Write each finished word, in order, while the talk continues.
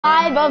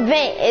live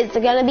event is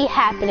gonna be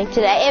happening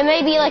today. It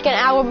may be like an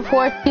hour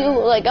before, close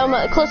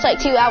to like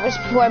 2 hours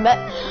before, but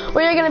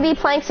we're gonna be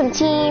playing some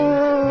Team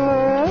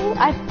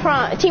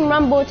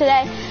Rumble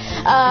today.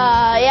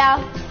 Yeah,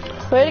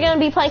 we're gonna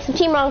be playing some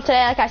Team Rumble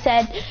today, like I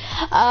said.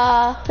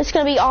 It's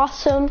gonna be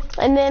awesome,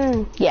 and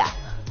then yeah,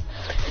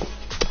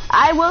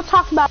 I will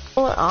talk about what's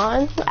going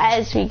on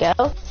as we go.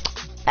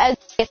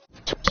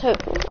 So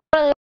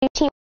one of the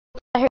teams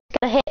is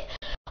gonna hit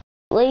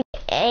Lake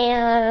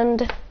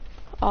and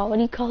what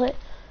do you call it?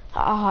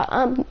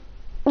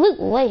 Loot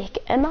Lake.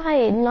 Am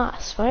I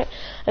not smart?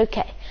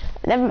 Okay,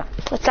 never mind.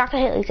 It's not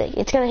gonna hit Loot Lake.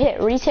 It's gonna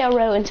hit Retail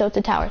Row and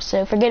Tilted Towers.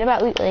 So forget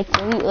about Loot Lake.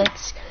 Loot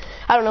Lake's,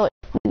 I don't know what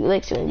Loot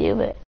Lake's gonna do,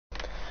 but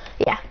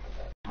yeah.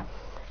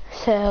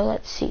 So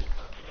let's see.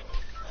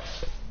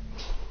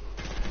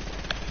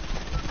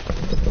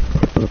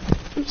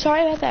 I'm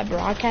sorry about that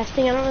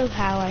broadcasting. I don't know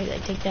how I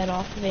take that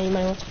off. If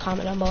anybody wants to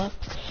comment down below.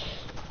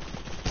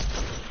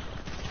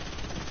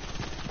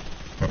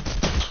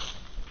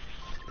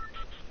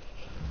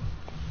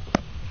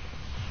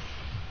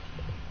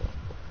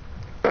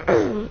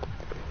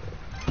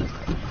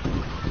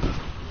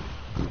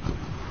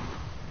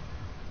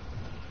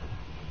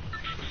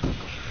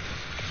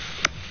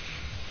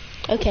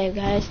 Okay,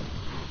 guys.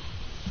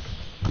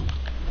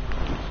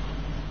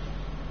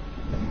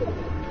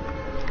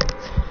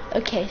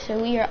 Okay,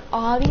 so we are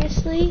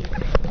obviously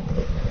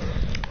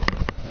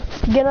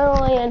gonna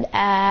land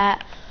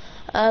at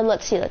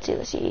let's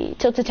see,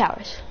 Tilted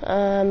Towers.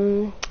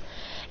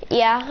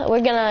 Yeah,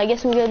 we're gonna get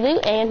some good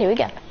loot, and here we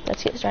go.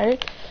 Let's get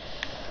started.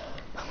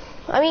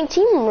 I mean,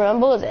 Team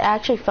Rumble is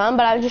actually fun,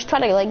 but I was just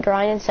trying to like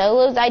grind in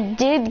solos. I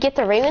did get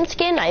the Raven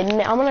skin. I'm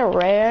gonna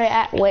wear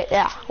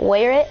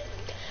it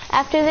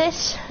after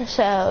this.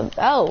 So,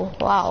 oh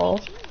wow.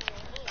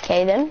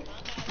 Okay then.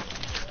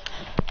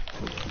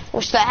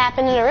 Wish that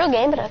happened in a real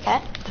game, but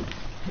okay.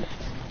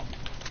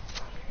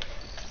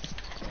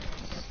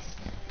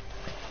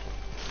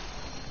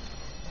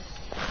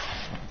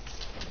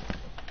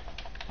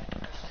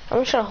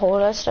 I'm just gonna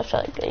hold that stuff to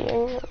like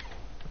getting.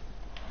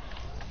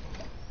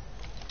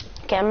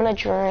 Okay, I'm gonna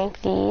drink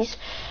these.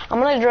 I'm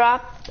gonna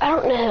drop. I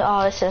don't know.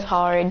 Oh, this is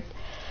hard.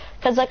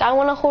 Cause like I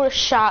want to hold a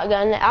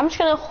shotgun. I'm just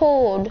gonna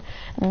hold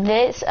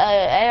this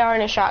AR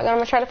and a shotgun. I'm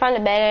gonna try to find a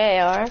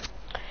better AR.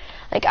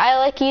 Like I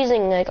like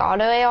using like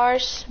auto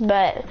ARs,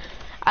 but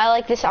I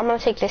like this. I'm gonna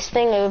take this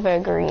thing over a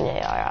green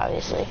AR,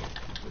 obviously.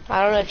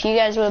 I don't know if you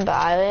guys would, but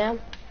I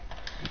am.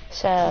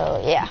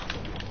 So yeah.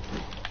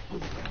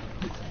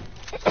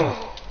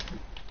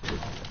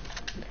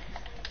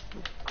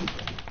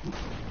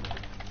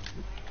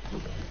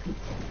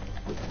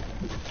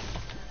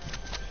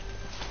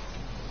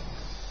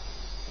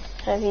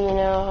 If you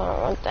know, I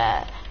don't want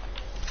that.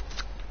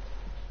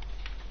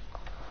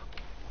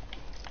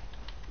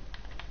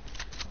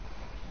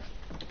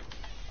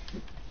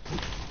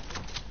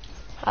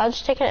 I'll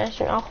just take an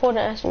SMG. I'll hold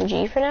an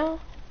SMG for now.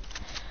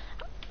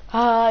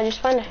 Just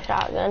find a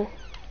shotgun.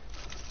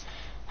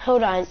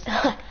 Hold on.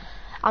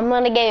 I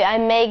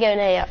may go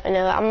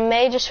no. I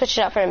may just switch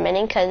it up for a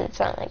mini because it's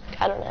not like,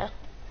 I don't know.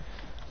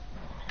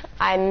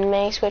 I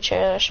may switch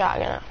a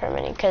shotgun out for a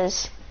mini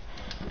because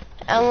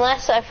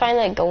unless I find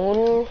a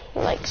golden,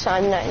 like, so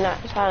I'm not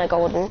find a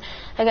golden,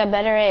 like a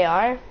better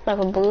AR, like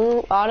a blue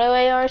auto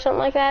AR or something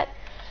like that.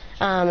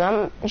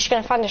 I'm just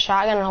gonna find a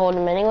shotgun and hold a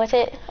mini with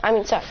it. I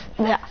mean, sorry,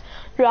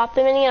 drop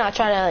the mini and I'll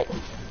try to like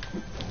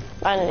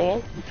find it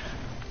again.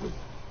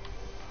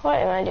 What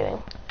am I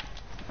doing?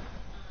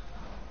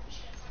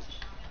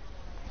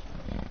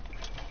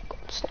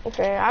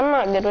 Sniper. I'm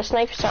not good with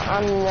snipers, so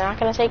I'm not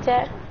gonna take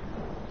that.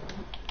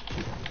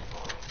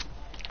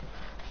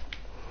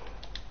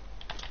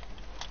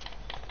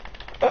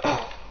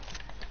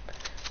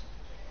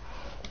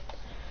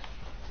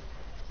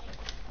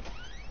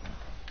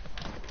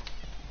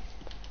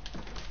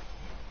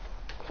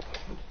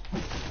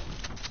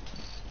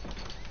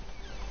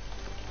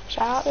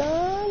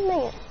 Shotgun,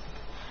 man.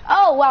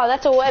 Oh wow,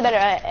 that's a way better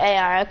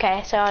AR.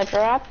 Okay, so I'll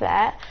drop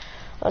that.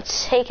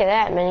 Let's take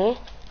that mini.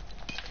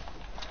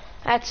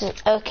 That's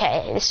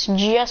okay. This is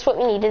just what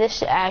we needed. This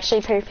is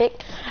actually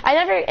perfect. I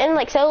never, in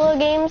like solo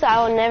games,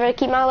 I will never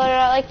keep my loader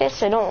out like this,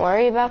 so don't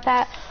worry about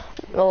that.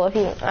 Well, if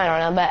you, I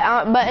don't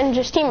know, but in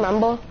just Team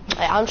Rumble,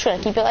 I'm just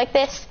gonna keep it like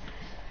this.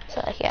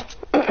 So like yeah.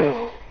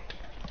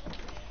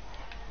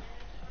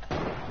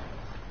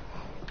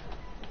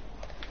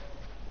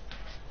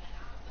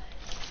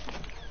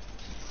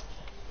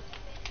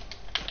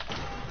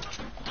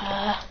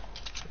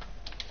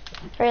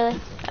 Really?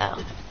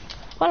 Oh.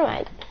 What am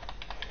I?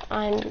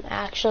 I'm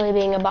actually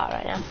being a bot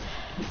right now.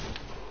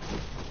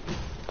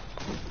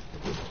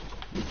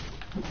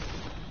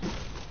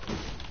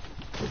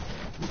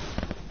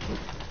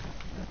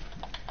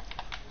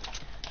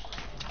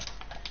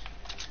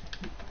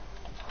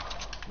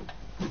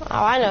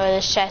 Oh, I know where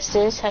this chest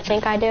is. I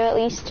think I do at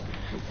least.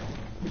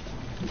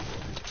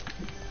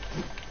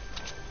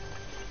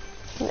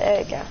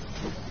 There we go.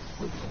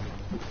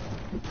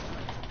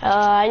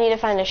 I need to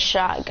find a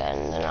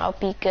shotgun, then I'll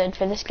be good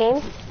for this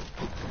game.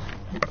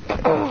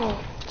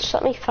 Just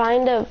let me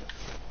find a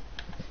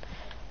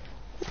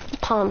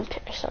pump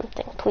or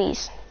something,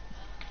 please.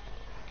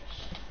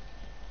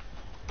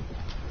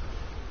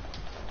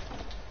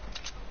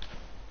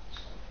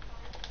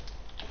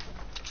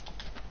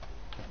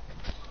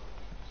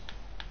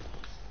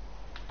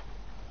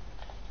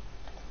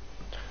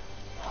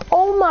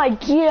 Oh my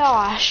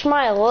gosh,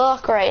 my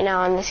luck right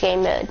now in this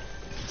game mode.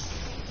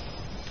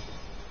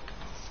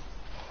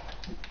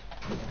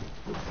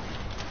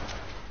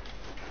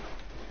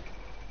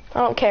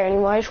 I don't care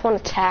anymore, I just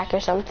want to attack or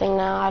something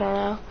now, I don't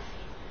know.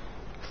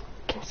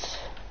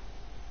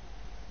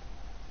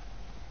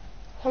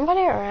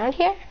 Somebody around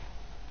here?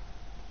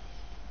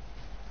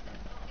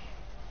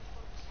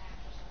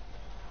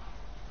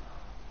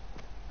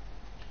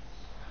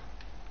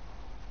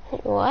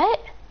 What?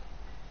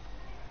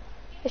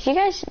 If you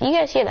guys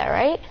hear that,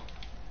 right?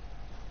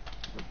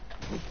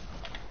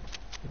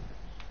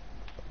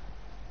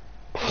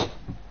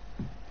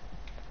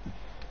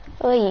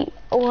 Wait,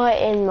 what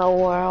in the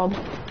world?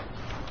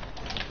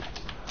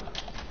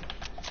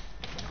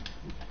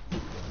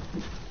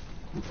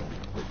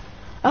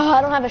 Oh,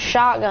 I don't have a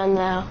shotgun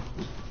though.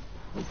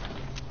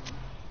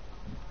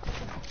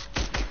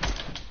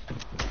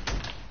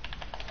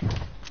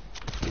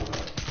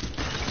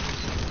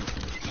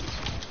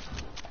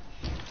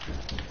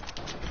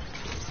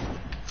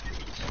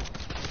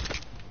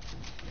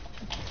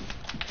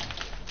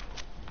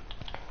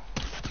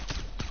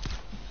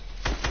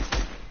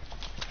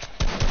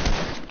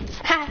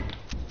 Ha!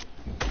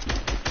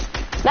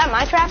 Is that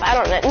my trap? I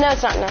don't know. No,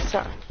 it's not. No, it's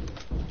not.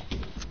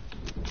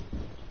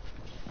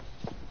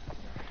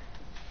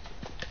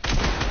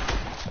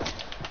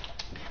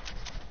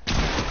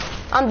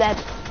 I'm dead.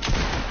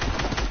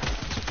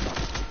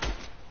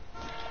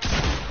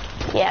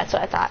 Yeah, that's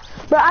what I thought.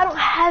 Bro, I don't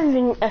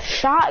have a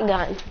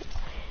shotgun.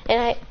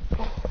 And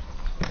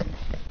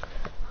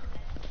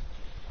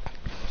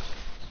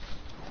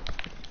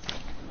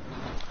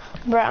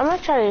Bro, I'm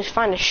gonna try to just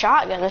find a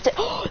shotgun. That's it.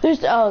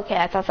 Oh, okay,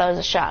 I thought that was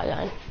a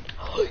shotgun.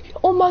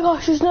 Oh my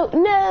gosh, no,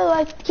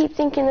 I keep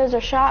thinking those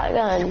are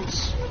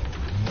shotguns.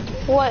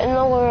 What in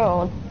the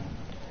world?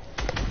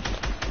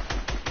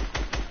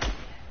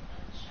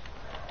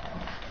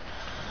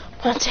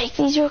 I'm gonna take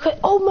these real quick.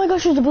 Oh my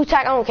gosh, there's a blue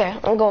tack. I don't care.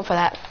 I'm going for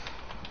that.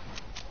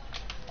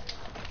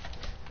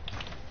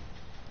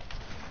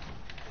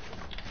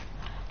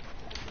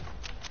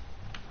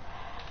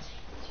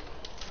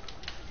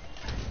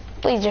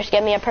 Please just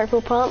get me a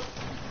purple pump.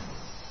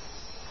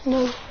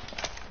 No.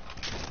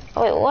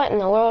 Oh wait, what in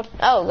the world?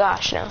 Oh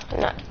gosh, no, I'm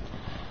not.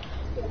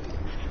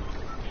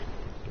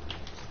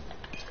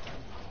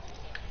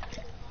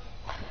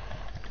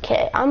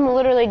 Okay, I'm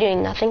literally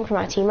doing nothing for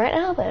my team right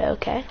now, but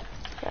okay.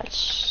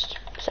 That's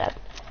sad.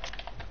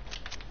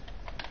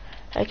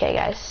 Okay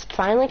guys,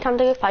 finally time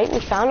to go fight.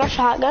 We found our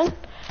shotgun.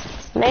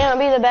 May not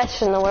be the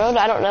best in the world,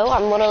 I don't know.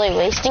 I'm literally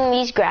wasting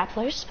these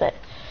grapplers, but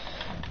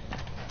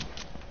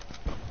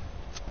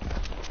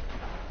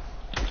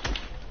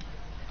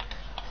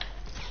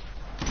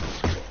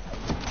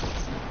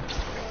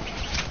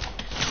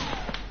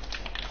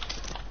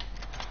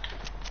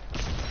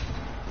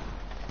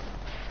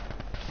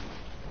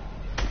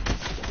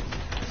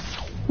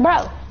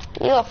bro,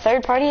 you a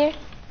third party here?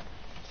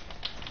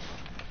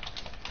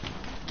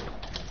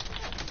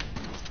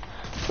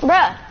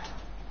 Bruh.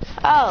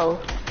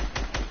 Oh.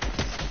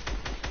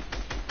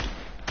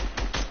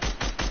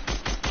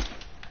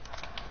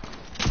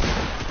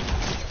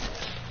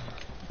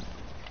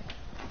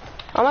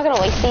 Am I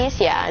gonna waste these?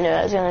 Yeah, I knew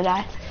I was gonna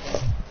die.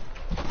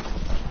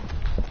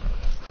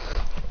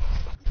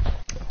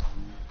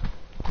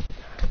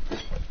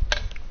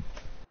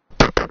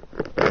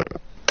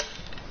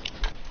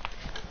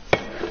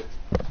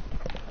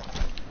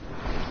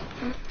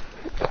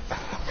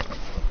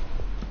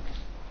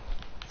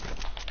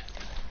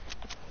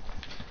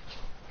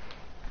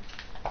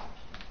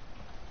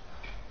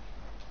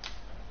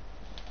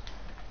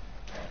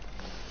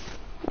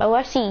 Oh,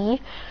 I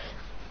see.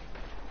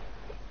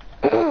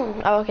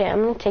 Oh, okay,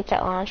 I'm gonna take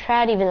that launch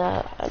pad, even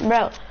though,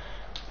 bro,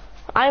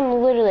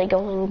 I'm literally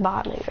going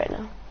bot mode right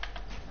now.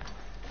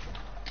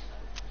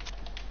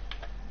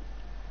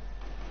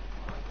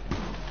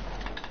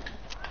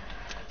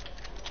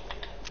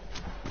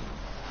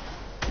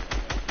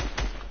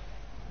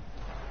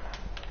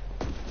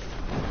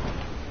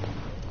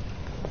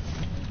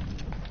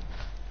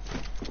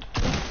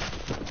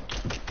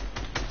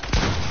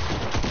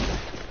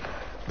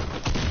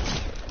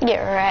 Get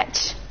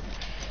wrecked.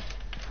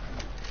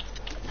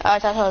 Oh, I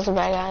thought that was a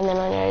bad guy, and then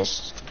I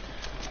noticed.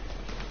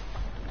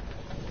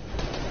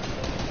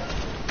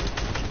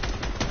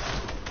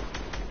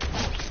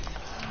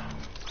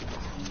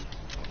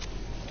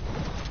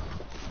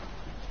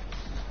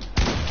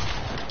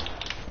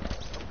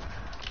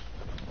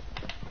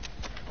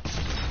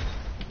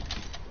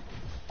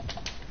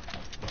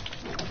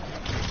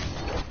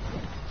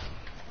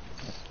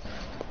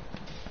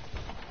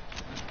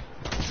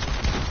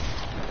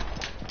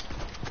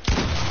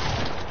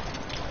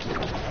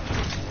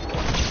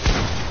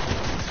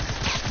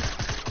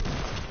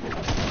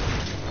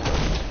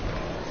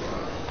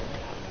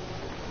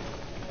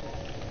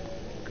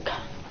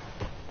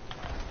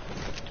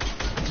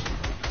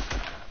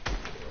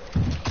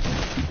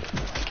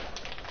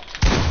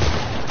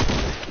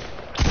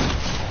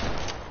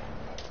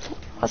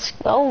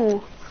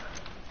 go.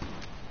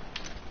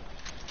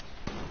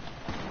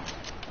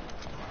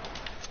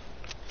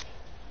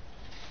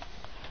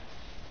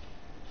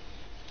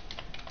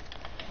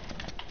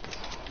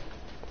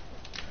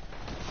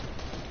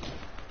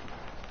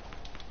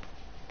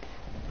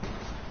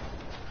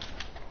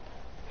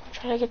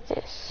 Try to get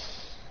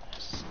this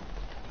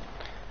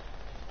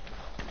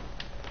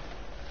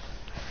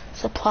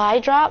supply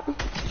drop.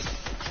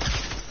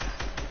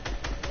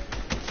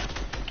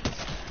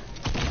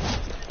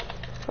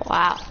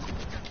 Wow.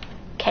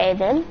 Okay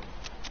then.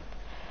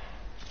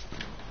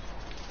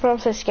 Bro, I'm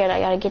so scared. I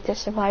gotta get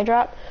this supply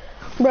drop.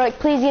 Bro,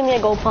 please give me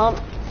a gold pump.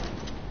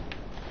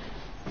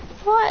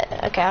 What?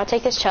 Okay, I'll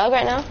take this chug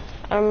right now.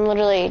 I'm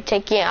literally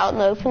taking it out in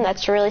the open.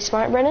 That's really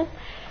smart, Brennan.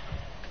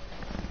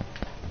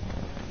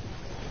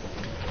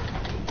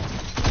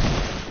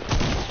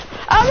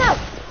 Oh no!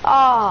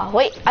 Oh,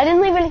 wait, I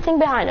didn't leave anything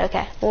behind.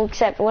 Okay, well,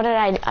 except, what did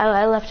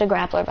I left a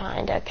grappler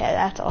behind. Okay,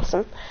 that's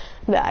awesome.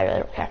 But I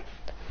really don't care.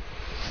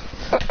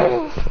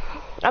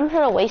 I'm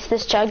gonna waste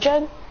this chug.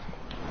 I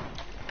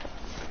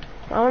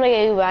wanna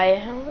go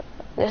by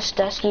this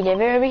dusky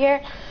divot over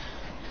here.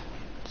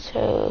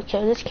 So,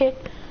 kill this kid.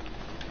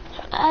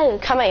 Oh,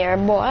 come here,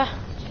 boy.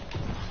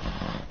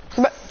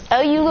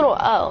 Oh, you little,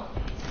 oh.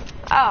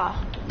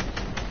 Ah.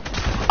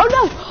 Oh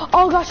no!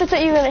 Oh gosh, I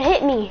thought you were gonna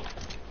hit me.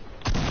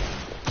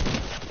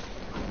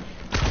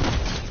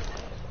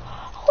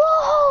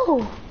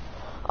 Whoa!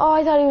 Oh,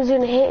 I thought he was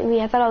gonna hit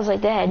me. I thought I was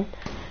like dead.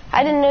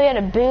 I didn't know he had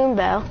a boom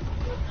bow.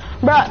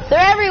 Bruh, they're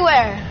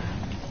everywhere!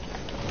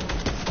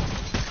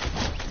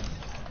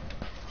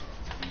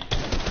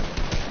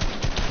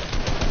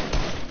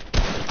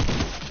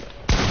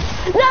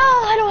 No,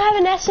 I don't have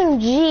an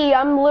SMG.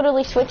 I'm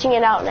literally switching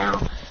it out now.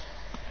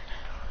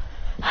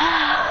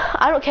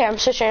 I don't care. I'm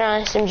switching on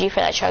an SMG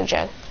for that chug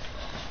jug.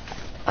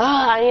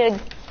 I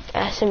need a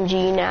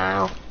SMG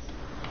now.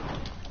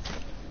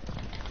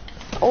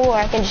 Or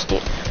I can just do...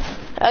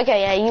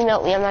 Okay, yeah, you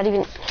melt me. I'm not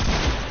even...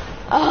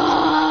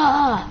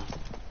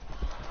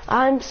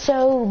 I'm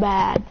so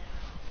bad.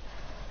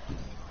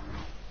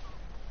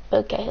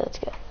 Okay, let's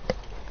go.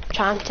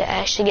 Trying to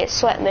actually get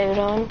sweat mode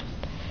on.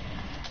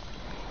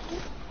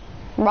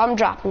 I'm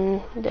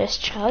dropping this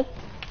chug.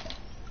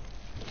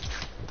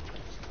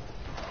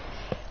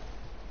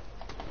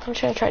 I'm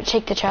just gonna try to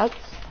take the chug.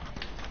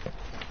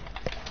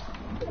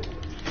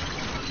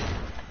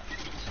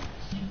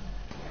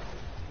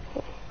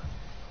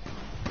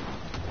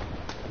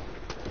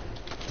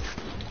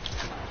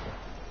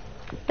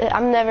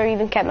 I've never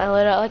even kept my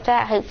lid out like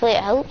that. Hopefully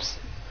it helps.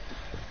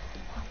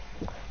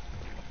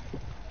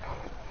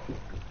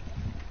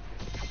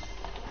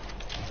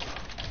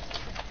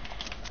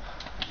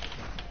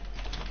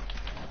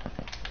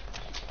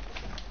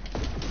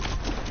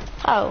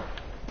 Oh.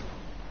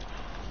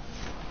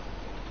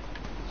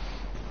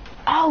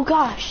 Oh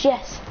gosh,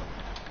 yes.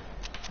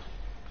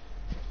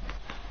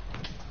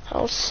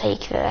 I'll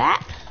take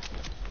that.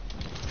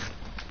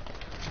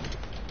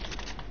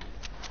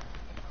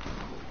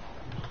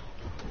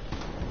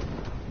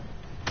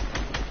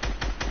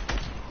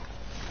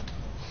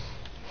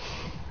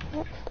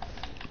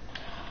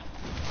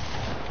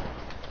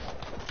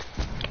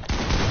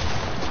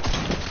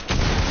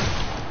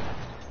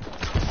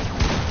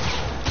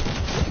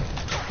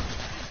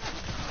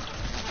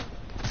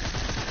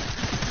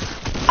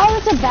 Oh,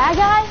 it's a bad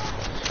guy?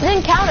 It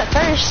didn't count at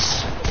first.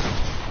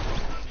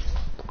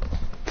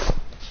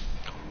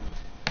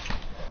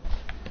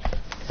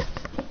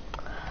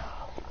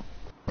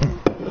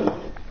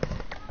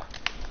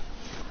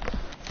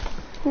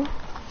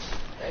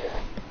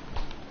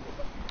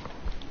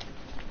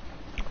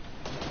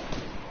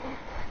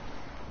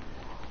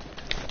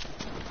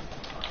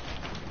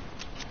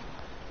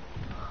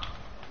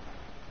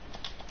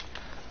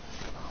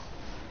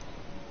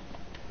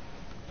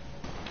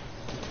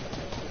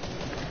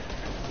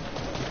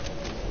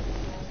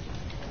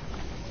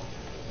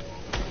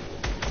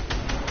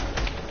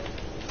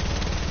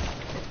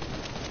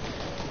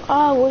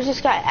 Oh, where's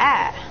this guy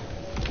at?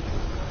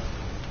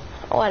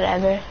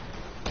 Whatever.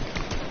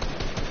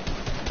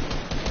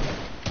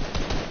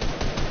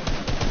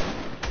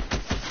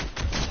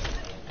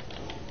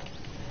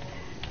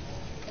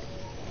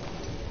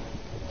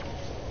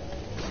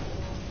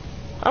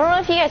 I don't know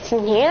if you guys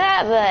can hear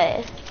that, but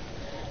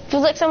it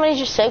feels like somebody's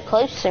just so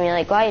close to me,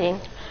 like gliding.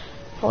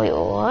 Wait,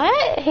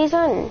 what? He's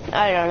on,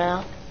 I don't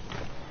know.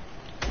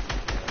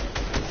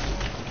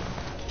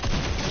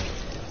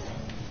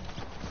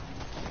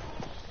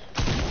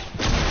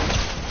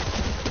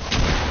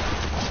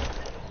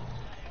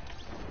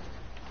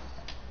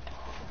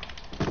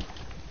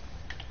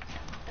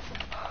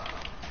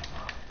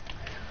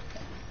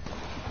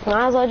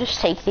 Might as well just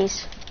take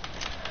these.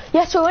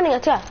 Yes, we're winning,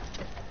 let's go.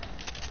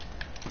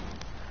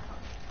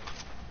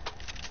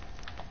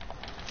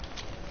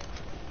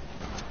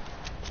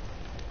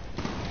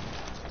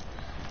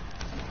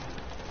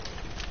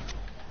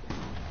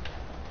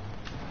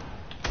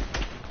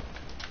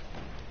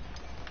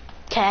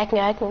 Okay,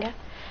 I can go.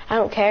 I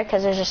don't care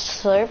because there's a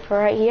slurp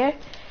right here.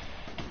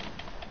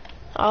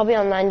 I'll be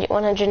on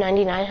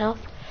 199 health.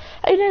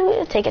 I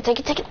know. Take it, take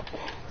it, take it.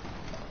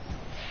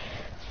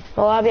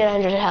 Well, I'll be at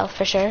 100 health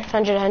for sure.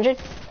 100, 100.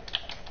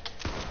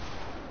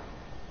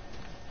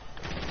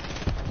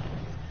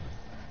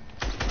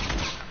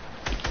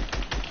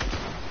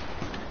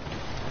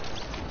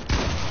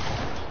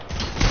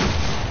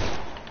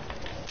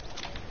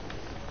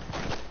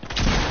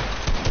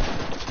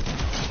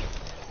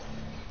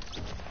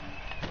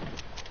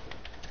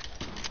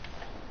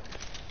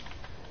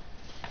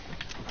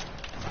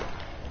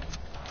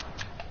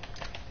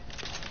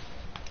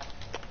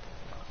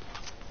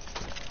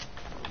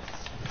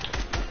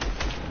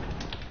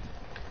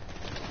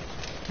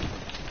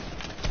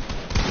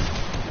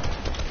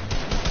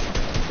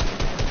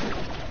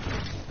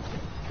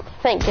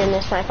 Thank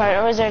goodness my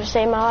partner was there to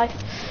save my life.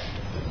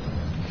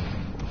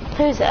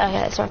 Who's that? Okay,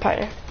 that's my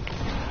partner.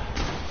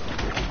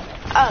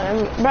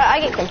 Oh, bro, I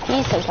get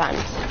confused sometimes.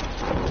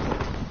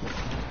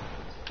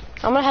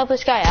 I'm gonna help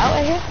this guy out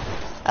right here.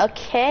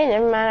 Okay,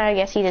 never mind, I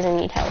guess he doesn't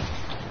need help.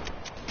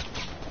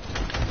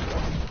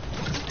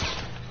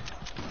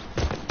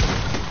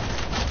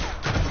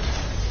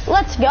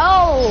 Let's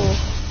go!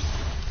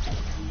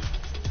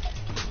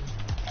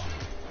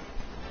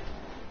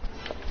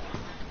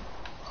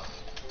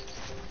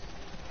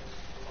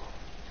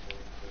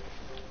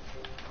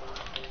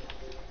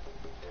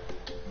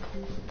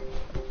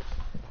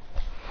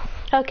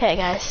 Okay,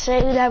 guys, so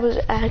that was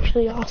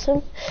actually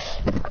awesome.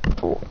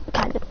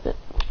 Kind of.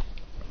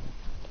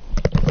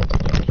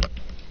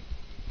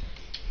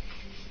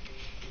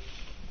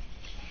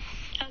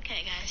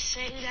 Okay, guys, so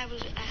that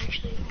was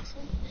actually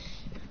awesome.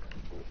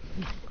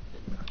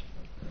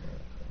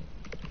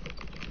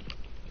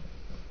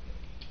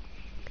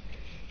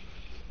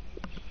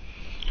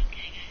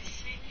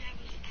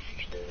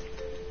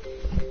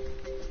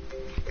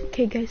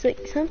 Okay, guys,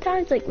 like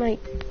sometimes like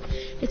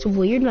it's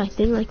weird, my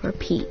thing like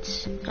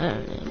repeats. I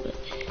don't know, but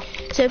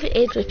so if it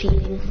is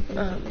repeating,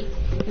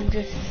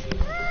 just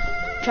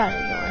try to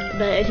ignore it.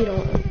 But if you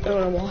don't want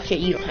to watch it,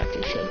 you don't have to,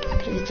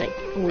 because it's like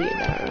weird.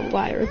 I don't know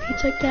why it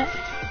repeats like that.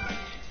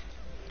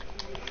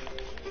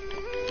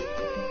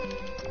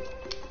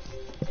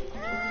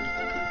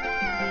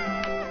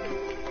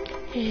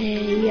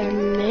 Hey, I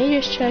may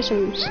just try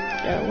some.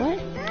 What?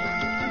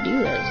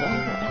 Duos.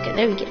 Okay,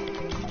 there we go.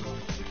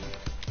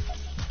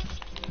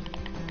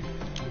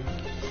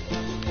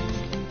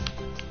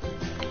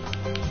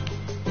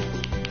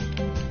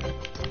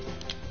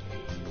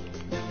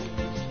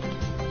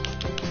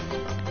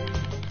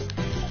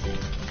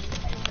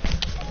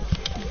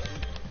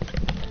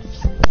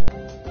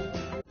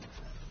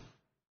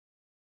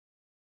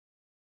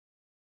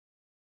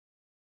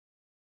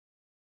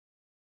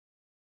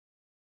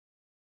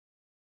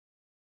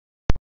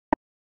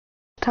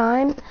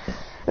 Time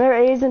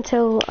there is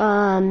until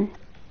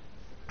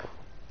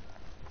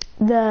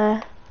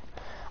the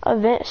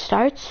event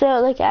starts, so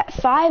like at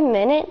 5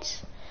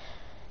 minutes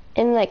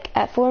and like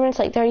at 4 minutes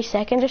like 30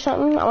 seconds or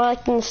something, I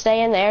want them to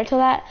stay in there till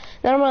that,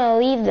 then I'm gonna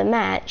leave the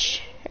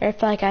match, or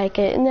if like I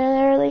get in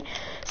there early,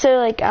 so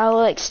like I'll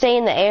like stay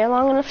in the air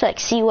long enough to like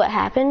see what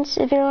happens,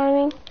 if you know what I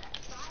mean.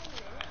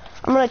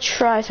 I'm gonna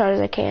try as hard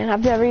as I can.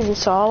 I've never even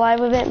saw a live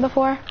event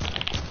before.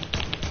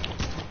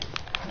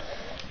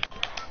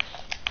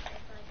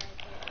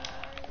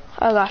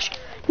 Oh gosh.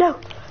 No!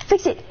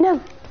 Fix it!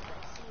 No!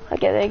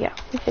 Okay, there you go.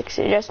 Fix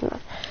it just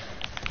enough.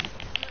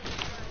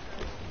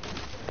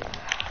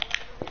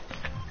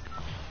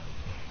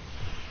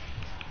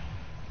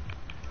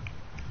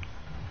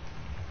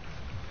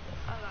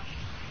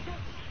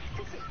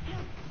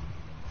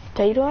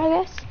 Tell you what,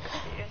 I guess?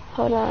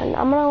 Hold on.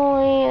 I'm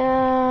not,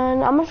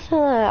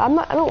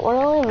 I don't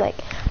want to land like,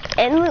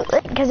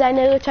 because I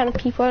know a ton of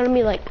people are going to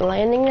be like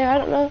landing there. I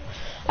don't know.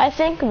 I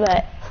think,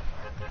 but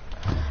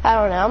I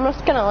don't know. I'm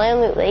just gonna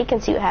land Loot Lake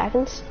and see what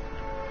happens.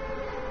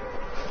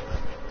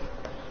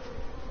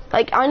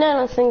 Like, I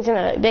know nothing's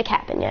gonna big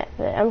happen yet,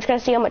 but I'm just gonna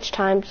see how much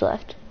time's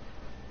left.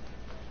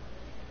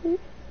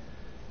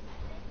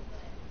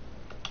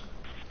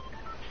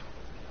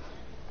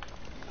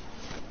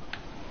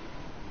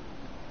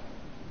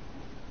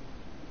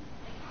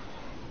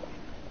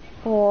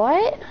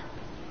 What?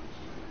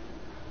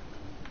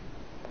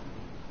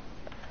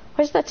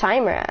 Where's the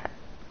timer at?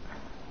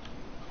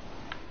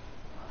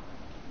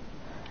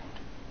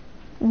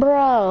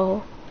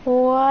 Bro,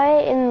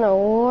 what in the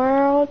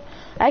world?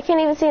 I can't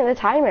even see the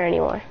timer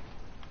anymore.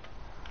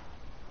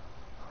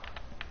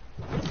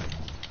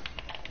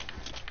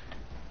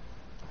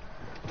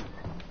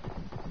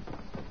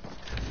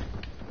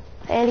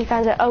 And he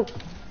finds out. Oh.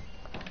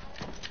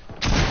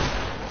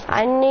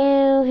 I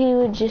knew he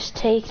would just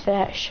take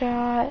that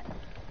shot.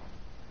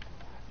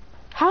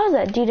 How does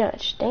that do that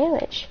much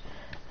damage?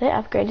 They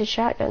upgraded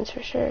shotguns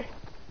for sure.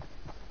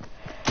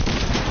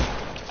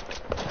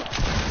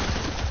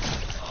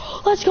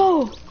 Let's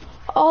go!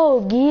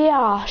 Oh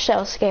yeah, that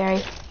was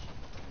scary.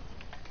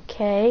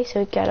 Okay,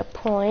 so we got a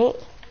point.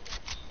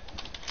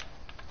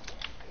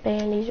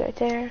 Bandy's right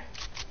there.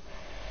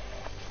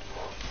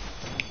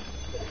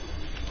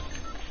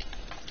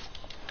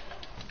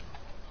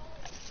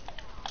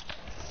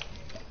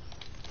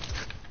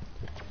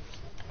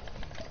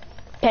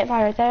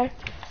 campfire right there.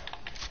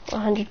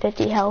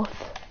 150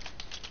 health.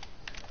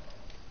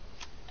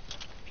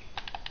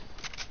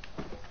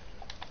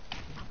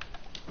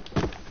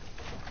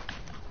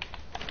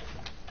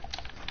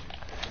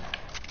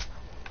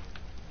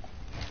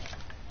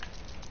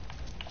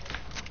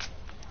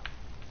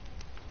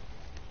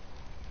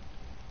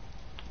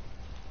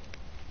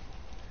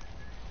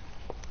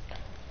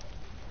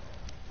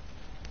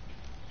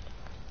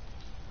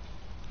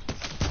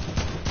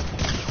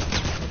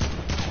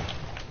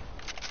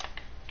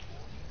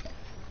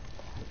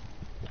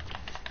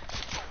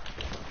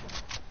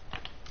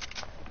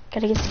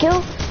 Gotta get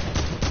skill.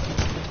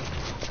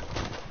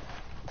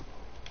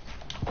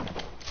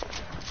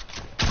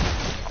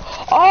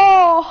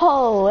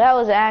 Oh, that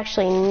was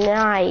actually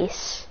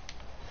nice.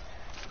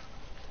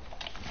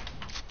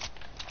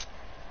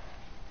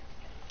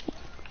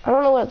 I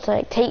don't know what to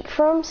like take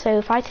from, so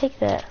if I take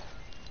that,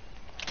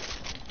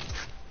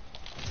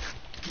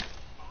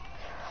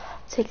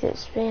 take the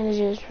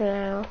bandages for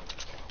now.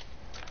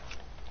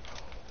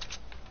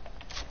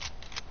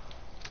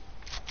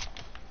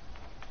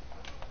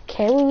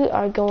 Okay, we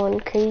are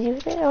going crazy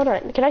with it. Hold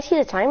on, can I see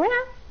the timer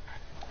now?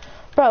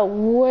 Bro,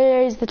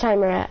 where's the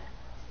timer at?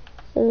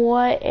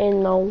 What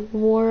in the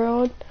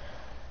world?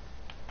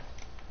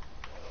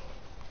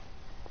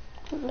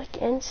 Like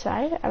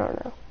inside? I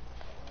don't know.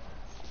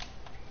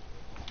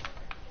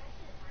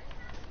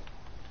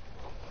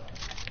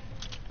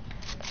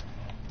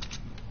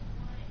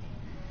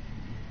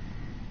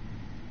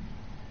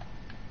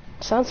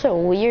 Sounds so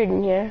weird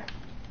in here.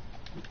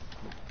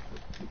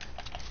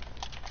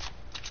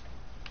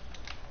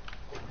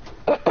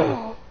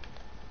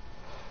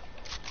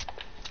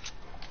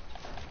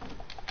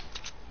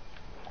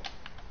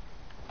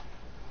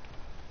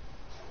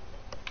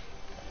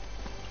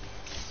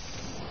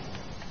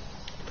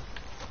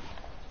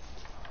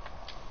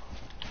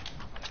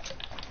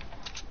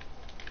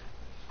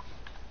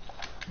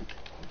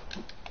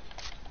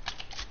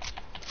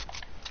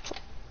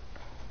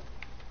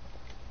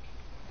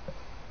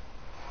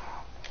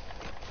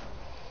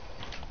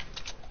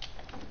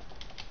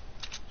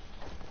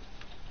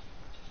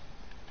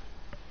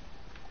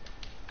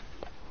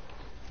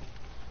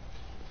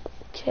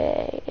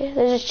 Okay,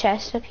 there's a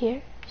chest up here,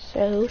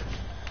 so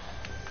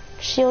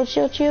shield,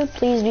 shield, shield,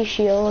 please be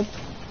shield.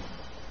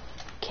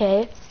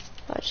 Okay,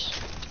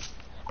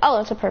 oh,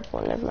 that's a purple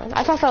one, never mind.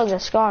 I thought that was a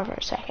scar for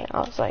a second.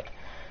 I was like,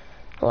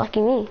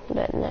 lucky me,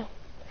 but no,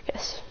 I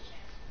guess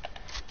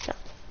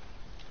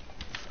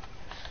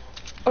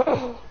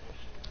no.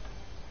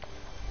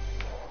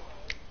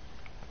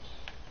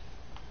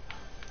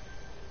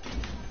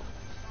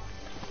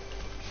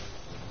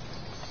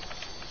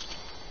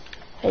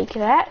 Take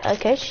that.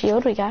 Okay,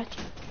 shield, we got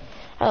you.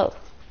 Oh.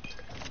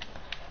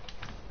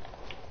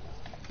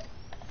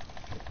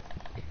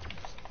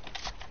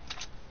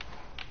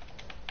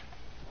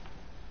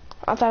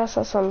 I thought I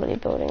saw somebody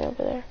building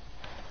over there.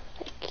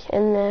 Like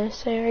in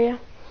this area.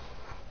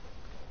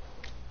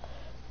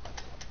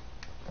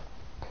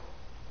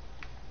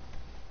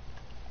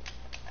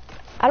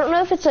 I don't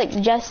know if it's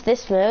like just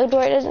this mode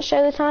where it doesn't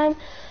show the time.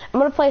 I'm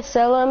gonna play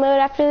solo mode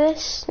after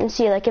this and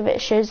see like if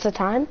it shows the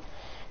time.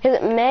 Because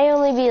it may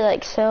only be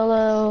like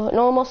solo,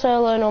 normal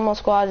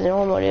squads, and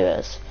normal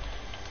duos.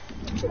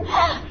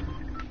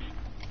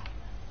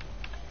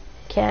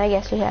 Okay, I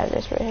guess we have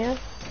this right here.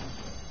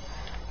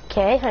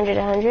 Okay, 100,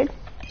 100.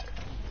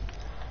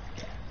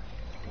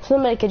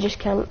 Somebody could just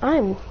come. I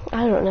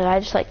don't know,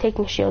 I just like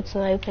taking shields in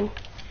the open.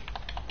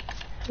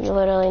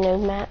 Literally no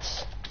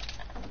mats.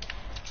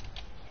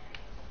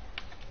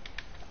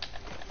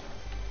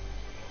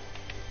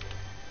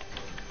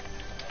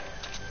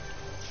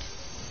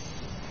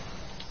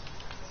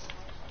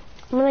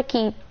 I'm gonna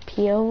keep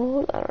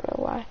healed. I don't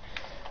know why.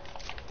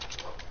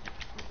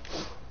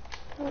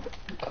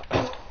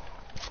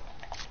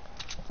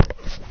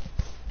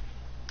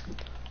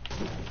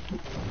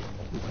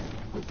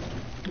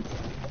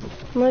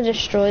 I'm gonna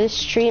destroy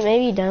this tree. It may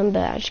be dumb,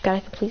 but I just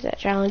gotta complete that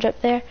challenge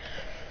up there.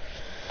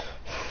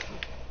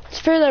 It's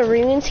for the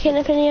ruin skin.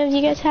 If any of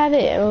you guys have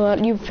it, well,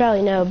 you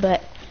probably know.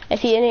 But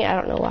if you I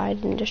don't know why I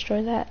didn't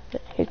destroy that.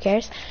 But who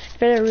cares?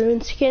 For the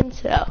ruin skin,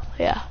 so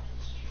yeah.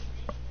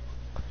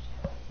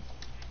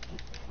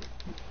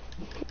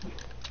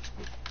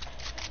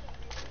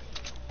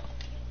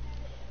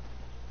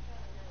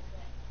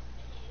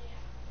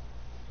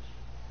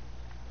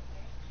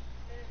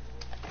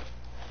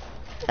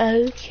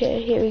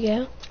 Okay, here we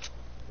go.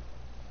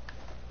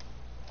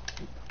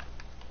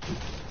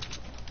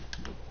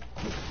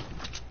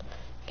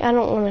 I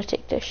don't want to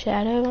take the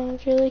shadow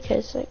off really,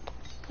 because like,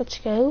 let's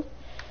go.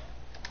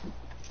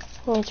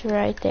 Oh, it's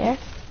right there.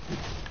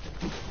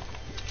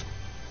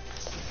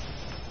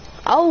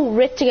 Oh,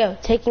 ready to go.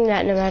 Taking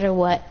that no matter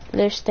what.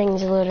 Those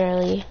things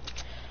literally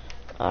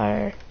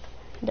are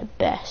the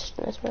best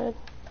in this mode.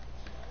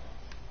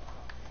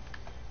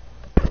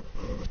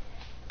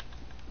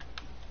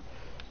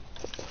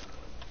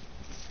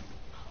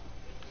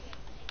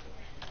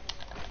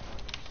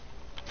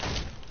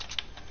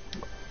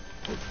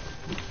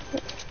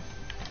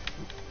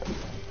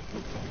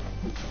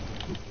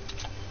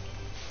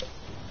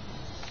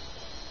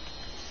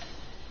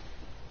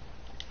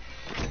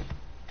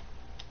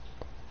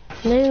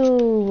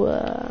 No,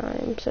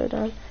 I'm so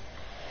done.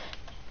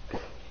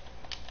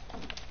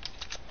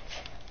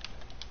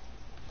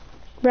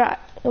 Bruh,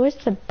 where's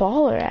the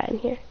baller at in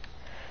here?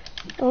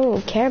 I don't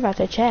even care about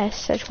the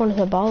chest. I just wanted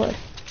the baller.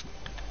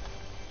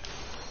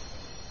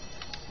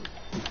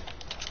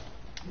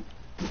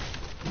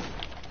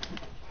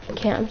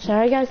 Okay, I'm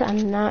sorry guys,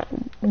 I'm not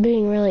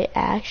being really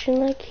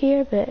action-like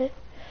here, but I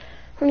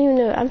don't even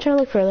know. I'm trying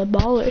to look for the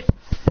baller.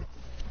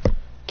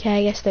 Okay,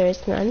 I guess there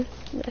is none.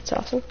 That's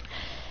awesome.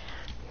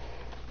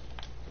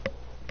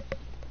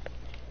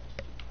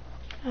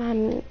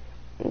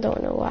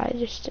 Don't know why I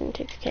just didn't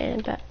take the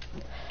cannon, but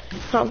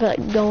I don't feel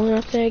like going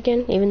up there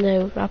again, even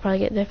though I'll probably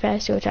get there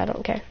faster, which I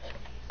don't care.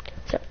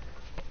 So.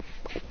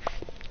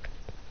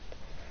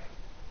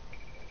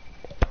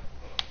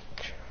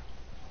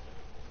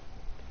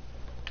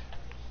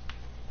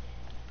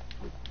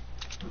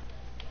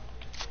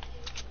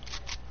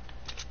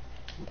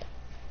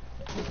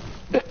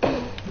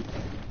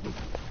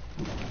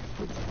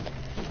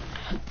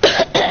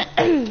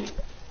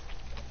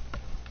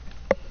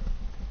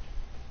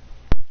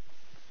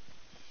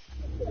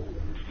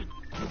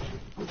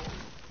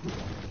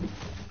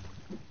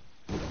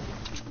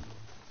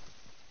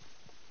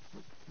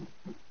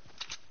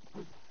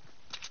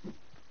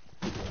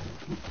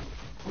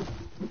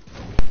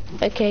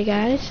 Okay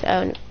guys,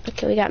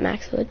 okay, we got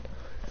max wood.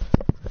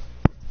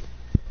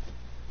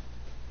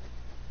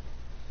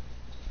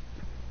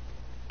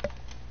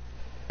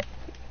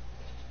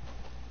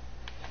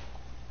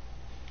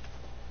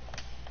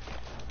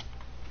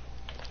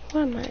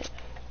 What am I?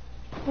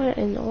 What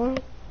in the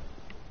world?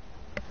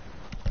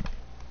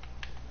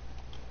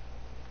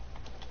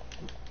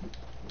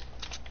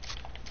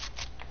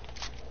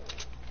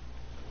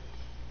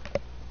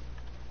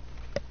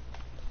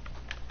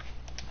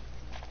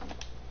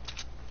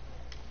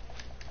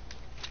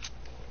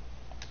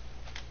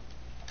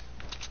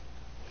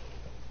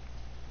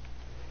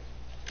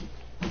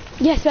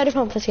 Yes, better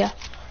pump, let's go.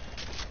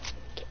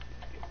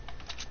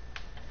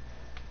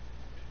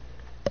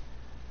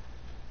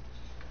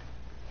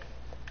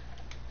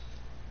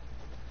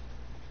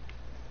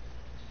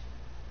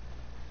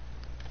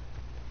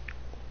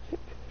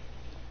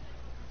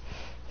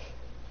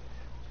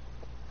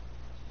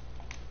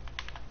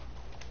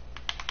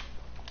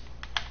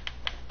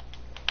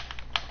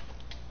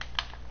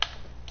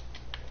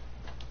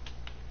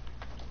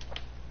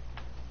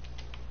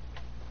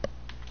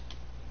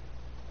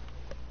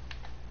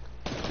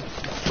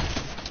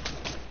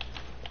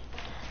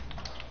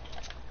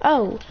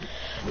 Oh.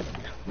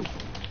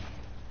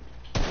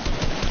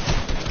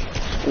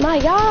 My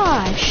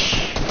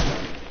gosh.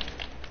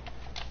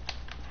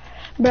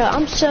 Bro,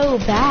 I'm so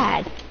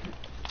bad.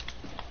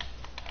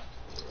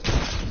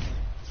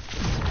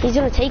 He's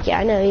gonna take it,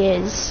 I know he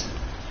is.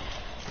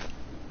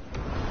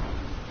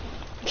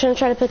 I'm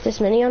trying to put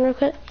this mini on real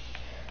quick.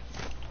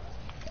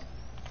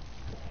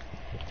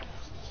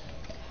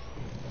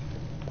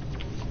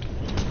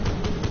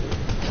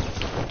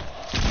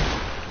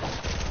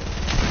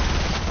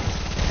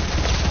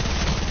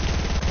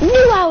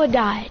 Knew I would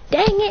die,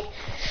 dang it.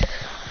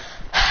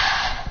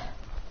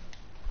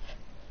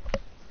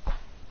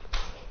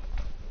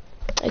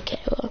 Okay,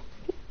 well,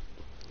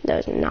 that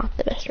was not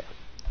the best round.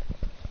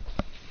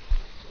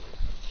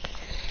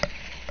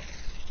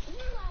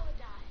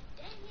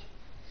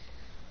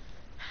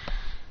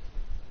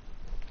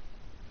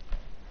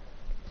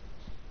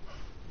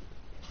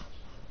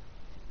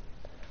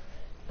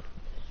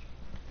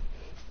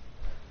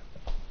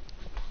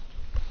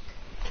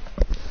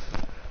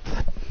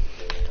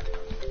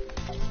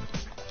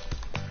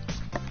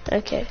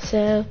 Okay,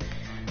 so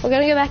we're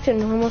gonna go back to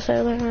normal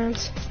solar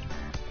rounds.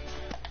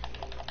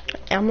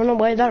 I'm gonna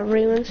wear that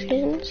ruin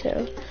skin,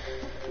 so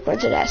we'll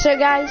do that. So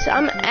guys,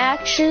 I'm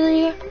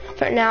actually,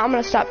 for now, I'm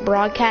gonna stop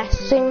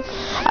broadcasting.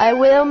 I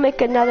will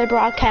make another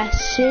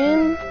broadcast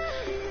soon.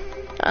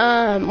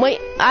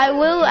 Wait, I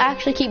will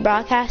actually keep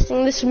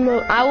broadcasting this.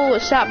 I will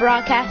stop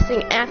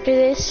broadcasting after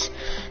this,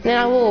 then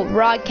I will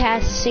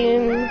broadcast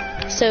soon.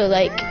 So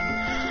like,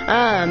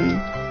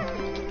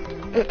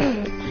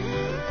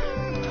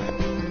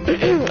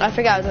 I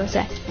forgot what I was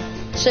gonna say.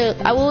 So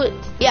I will,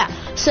 yeah.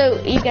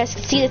 So you guys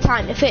can see the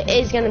time if it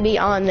is gonna be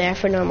on there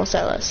for normal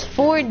solos.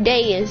 4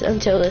 days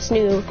until this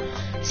new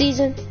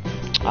season,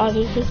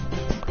 obviously.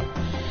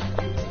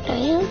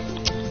 And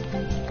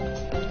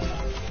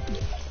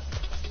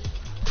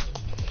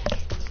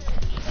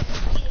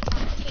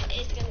it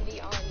is gonna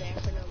be on there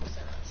for normal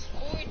solos.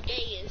 4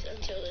 days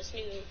until this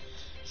new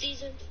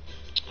season,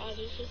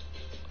 obviously.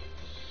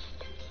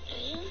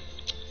 And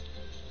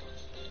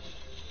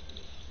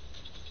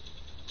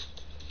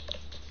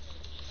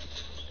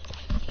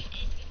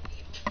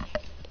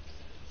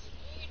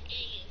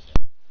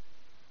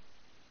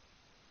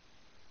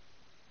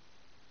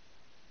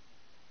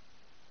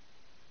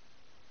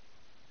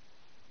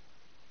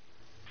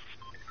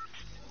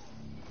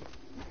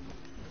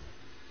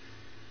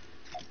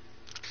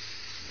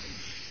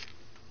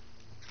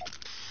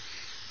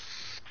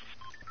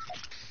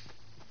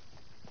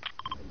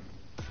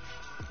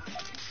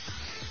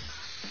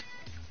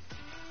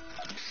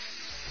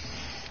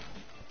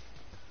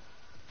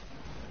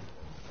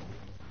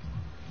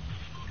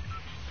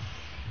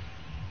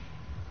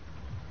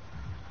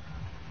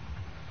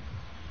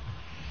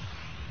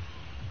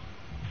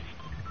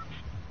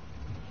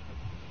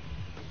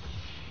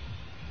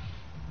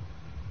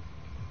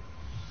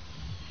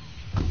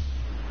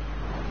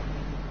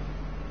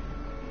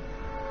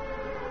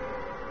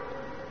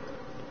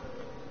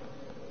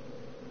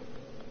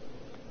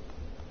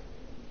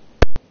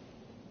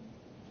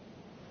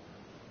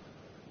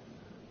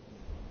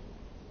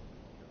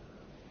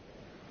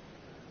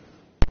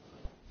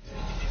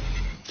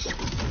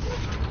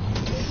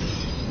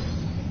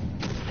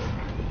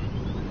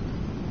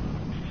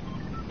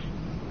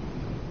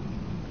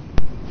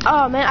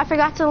Oh man, I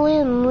forgot to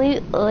land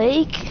Loot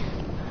Lake.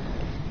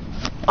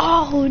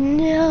 Oh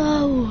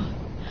no.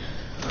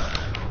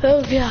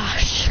 Oh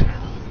gosh.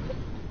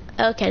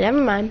 Okay, never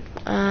mind.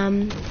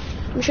 I'm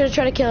just gonna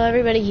try to kill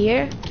everybody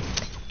here.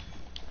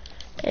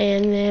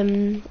 And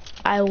then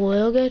I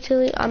will go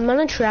to I'm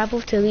gonna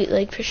travel to Loot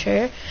Lake for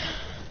sure.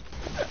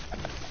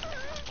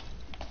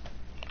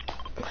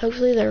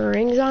 Hopefully the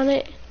ring's on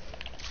it.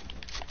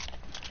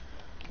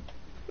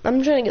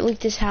 I'm trying to get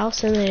loot this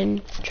house and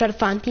then try to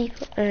find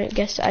people. I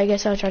guess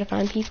I'll try to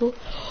find people.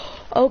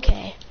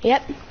 Okay.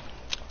 Yep.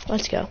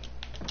 Let's go.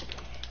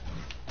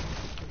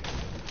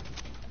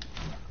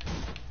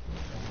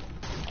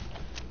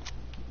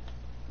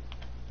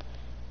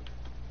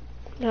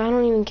 No, I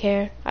don't even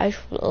care.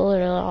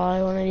 Literally all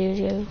I want to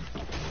do is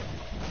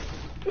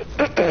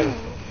go.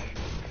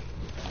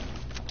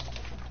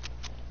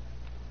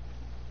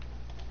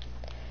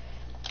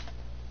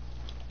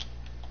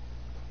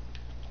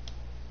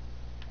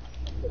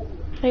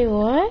 Wait,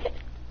 what?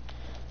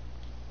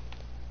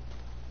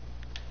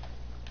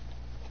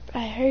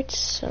 I heard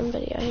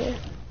somebody out here.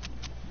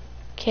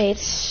 Okay,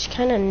 it's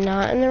kind of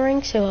not in the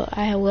ring, so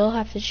I will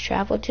have to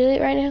travel to it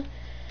right now.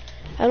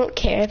 I don't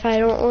care if I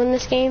don't win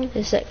this game.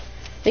 It's like,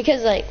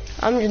 because like,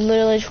 I'm just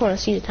literally just want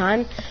to see the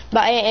time,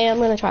 but I am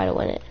going to try to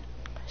win it.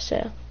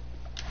 So,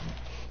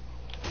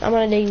 I'm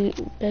going to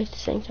do both at the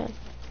same time.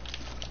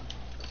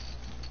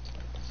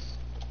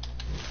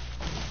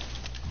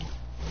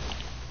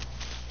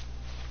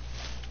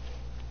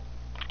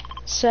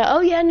 So,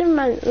 oh yeah, never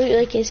mind. Loot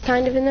Lake is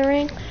kind of in the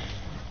ring.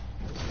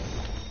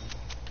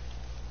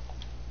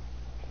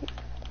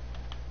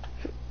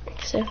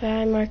 So if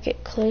I mark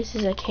it close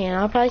as I can,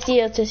 I'll probably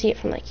be able to see it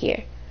from like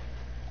here.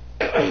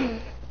 I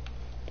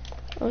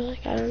was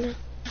like, I don't know.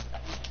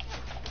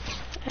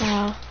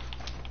 Ow.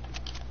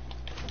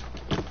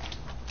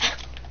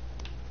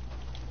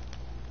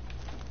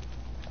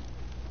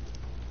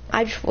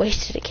 I just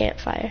wasted a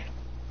campfire.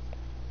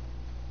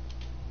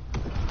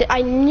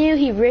 I knew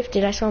he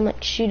rifted. I saw him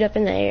like shoot up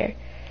in the air.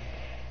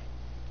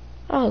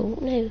 Oh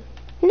no.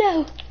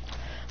 No!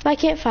 My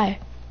campfire.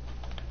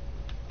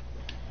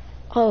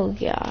 Oh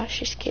gosh,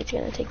 this kid's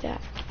gonna take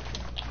that.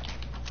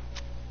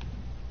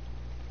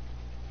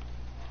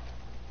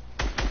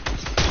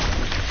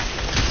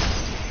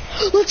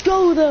 Let's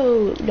go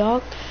though,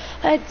 dog.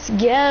 Let's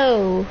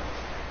go.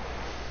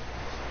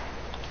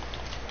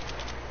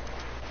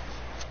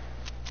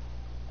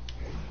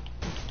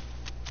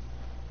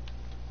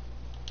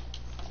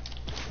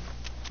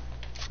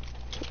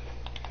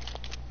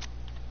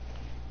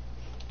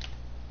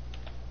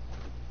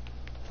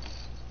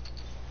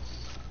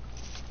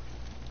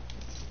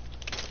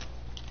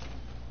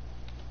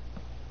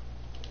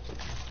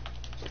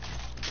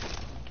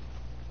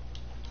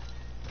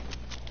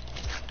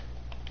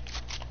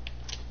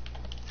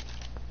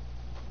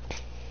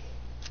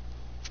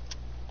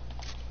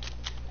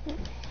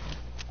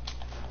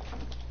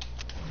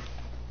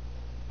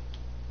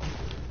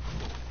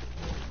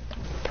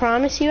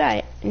 Promise you,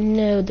 I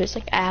know there's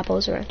like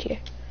apples around here.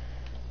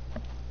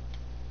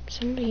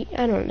 Somebody,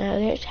 I don't know,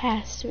 there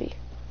has to be.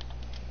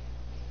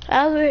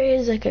 Oh, there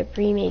is like a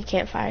pre-made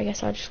campfire. I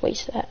guess I'll just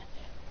waste that.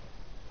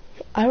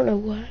 I don't know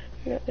what.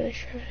 I'm not gonna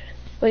try.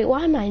 Wait,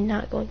 why am I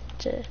not going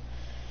to?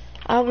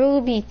 I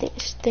really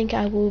think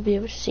I will be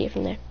able to see it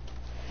from there.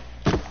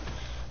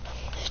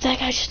 If that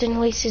guy just didn't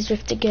waste his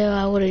drift to go,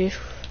 I would have just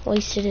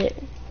wasted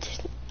it.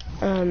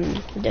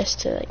 Just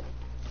to like.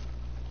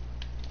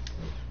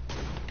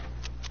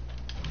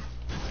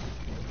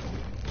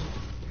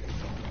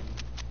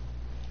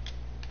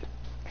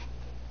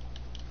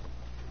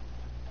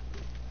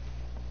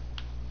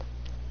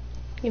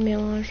 Give me a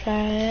launch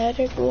pad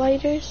or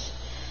lighters.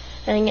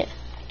 And get,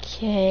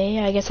 okay,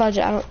 I guess I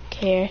don't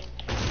care.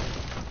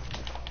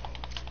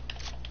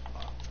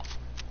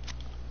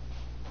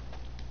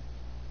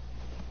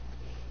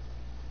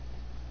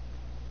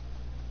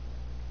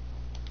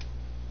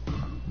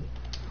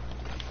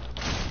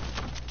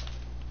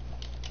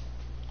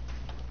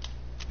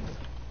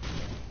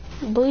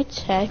 Blue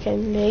tech,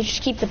 and maybe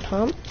just keep the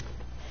pump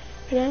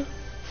for now.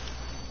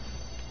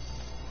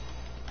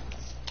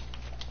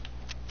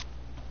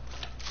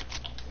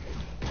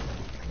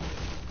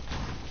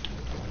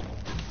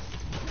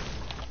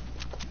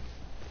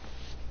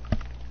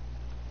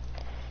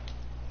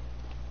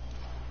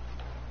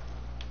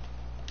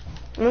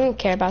 I don't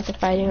care about the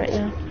fighting right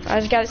now. I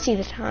just gotta see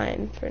the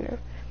time for now.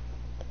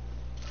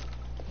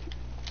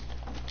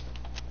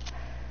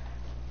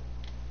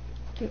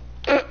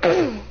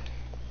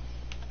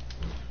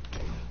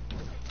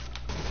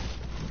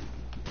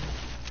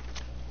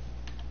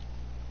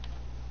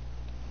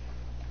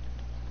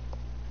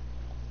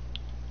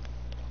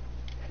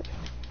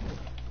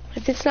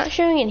 If it's not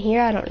showing in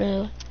here, I don't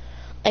know.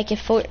 Like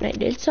if Fortnite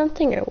did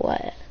something or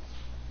what.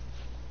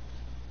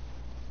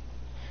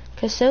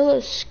 Cause solo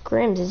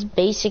scrims is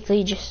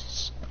basically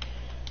just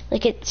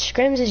like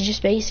scrims is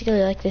just basically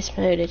like this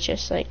mode. It's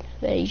just like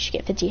that you should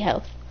get 50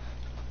 health.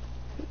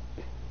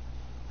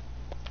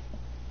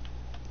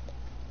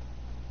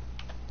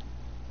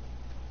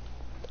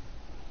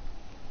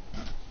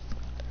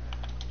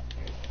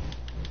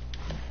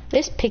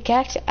 This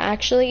pickaxe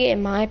actually,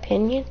 in my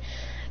opinion,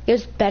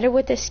 goes better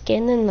with the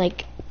skin than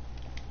like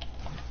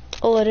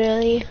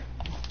literally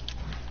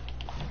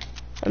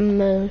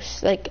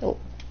most like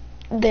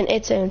than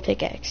its own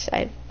pickaxe.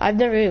 I've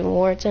never even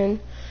worn its own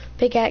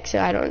pickaxe, so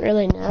I don't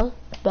really know,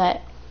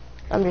 but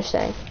I'm just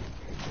saying.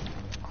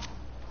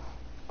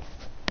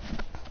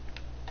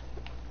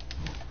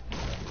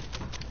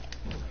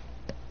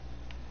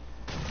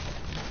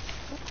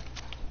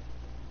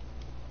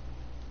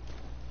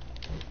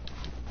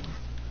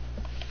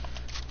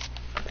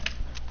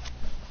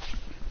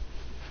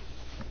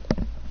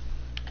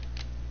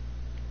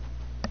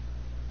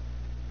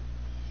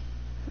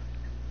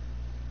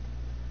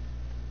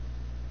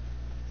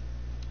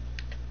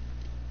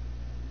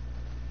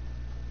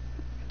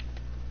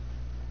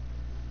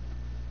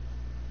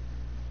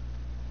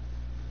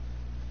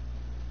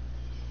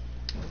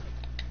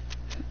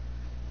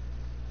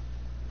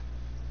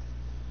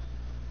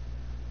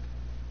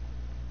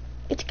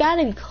 It's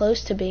gotta be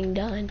close to being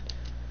done.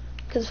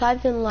 Because if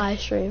I've been live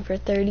streaming for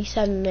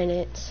 37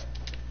 minutes,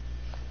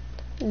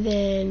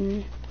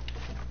 then...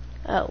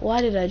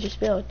 why did I just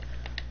build?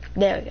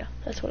 There we go.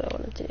 That's what I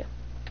wanted to do.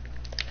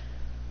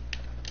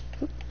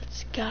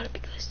 It's gotta be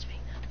close to being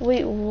done.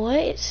 Wait, what?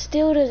 It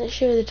still doesn't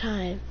show the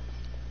time.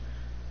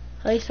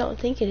 At least I don't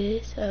think it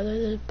is. Oh,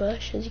 there's a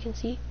bush, as you can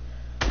see.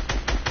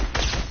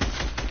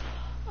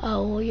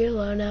 Oh, well, you're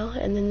low now.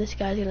 And then this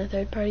guy's gonna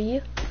third party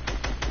you.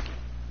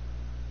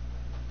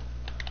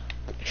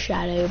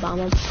 Shadow bomb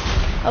him.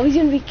 Oh, he's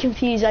gonna be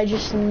confused. I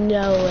just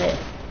know it.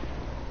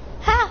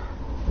 Ha!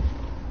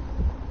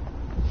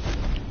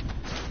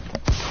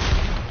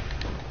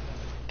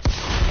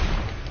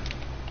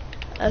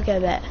 Okay,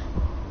 bet.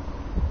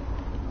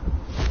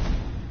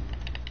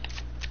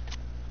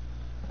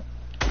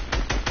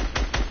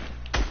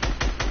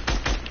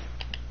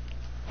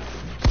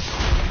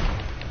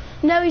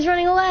 No, he's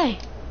running away.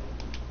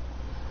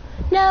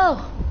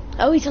 No.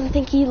 Oh, he's gonna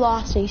think he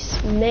lost me.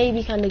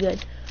 Maybe kind of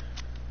good.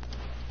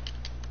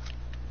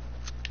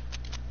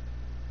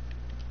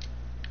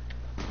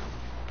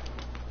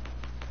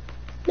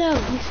 No,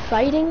 he's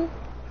fighting?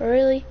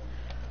 Really?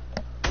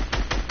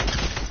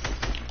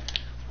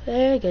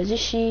 There goes a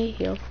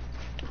shield.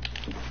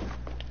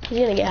 He's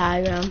gonna get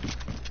high ground.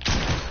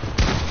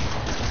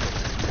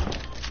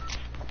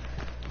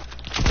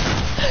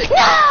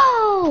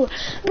 No!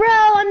 Bro,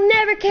 I'm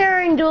never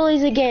carrying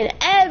dualies again,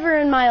 ever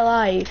in my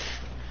life.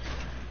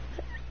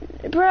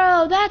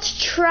 Bro,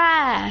 that's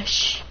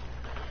trash.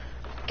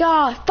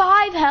 God,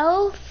 5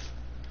 health?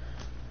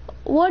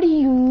 What do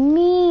you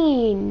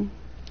mean?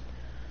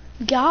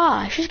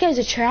 Gosh, this guy's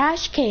a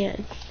trash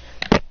can.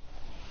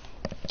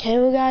 Okay,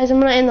 well guys, I'm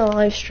gonna end the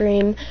live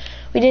stream.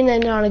 We didn't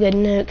end on a good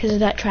note because of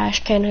that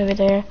trash can over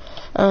there.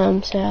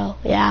 So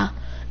yeah.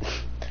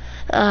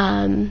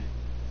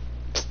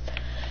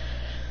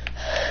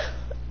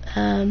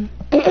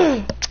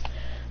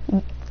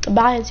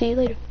 Bye and see you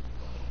later.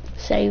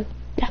 See you.